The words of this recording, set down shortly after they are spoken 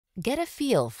Get a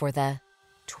feel for the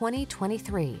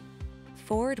 2023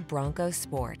 Ford Bronco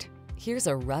Sport. Here's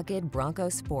a rugged Bronco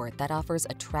Sport that offers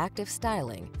attractive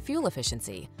styling, fuel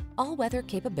efficiency, all-weather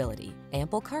capability,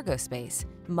 ample cargo space,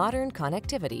 modern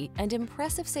connectivity, and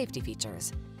impressive safety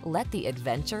features. Let the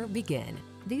adventure begin.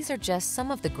 These are just some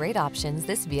of the great options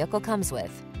this vehicle comes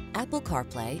with: Apple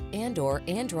CarPlay and/or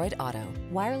Android Auto,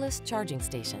 wireless charging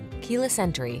station, keyless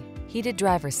entry, heated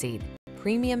driver's seat,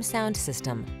 premium sound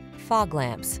system, fog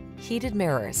lamps, heated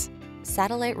mirrors,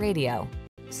 satellite radio,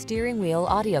 steering wheel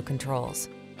audio controls,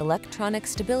 electronic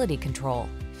stability control.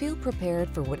 Feel prepared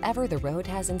for whatever the road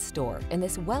has in store in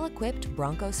this well-equipped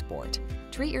Bronco Sport.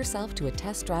 Treat yourself to a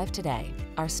test drive today.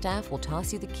 Our staff will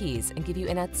toss you the keys and give you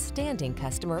an outstanding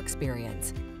customer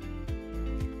experience.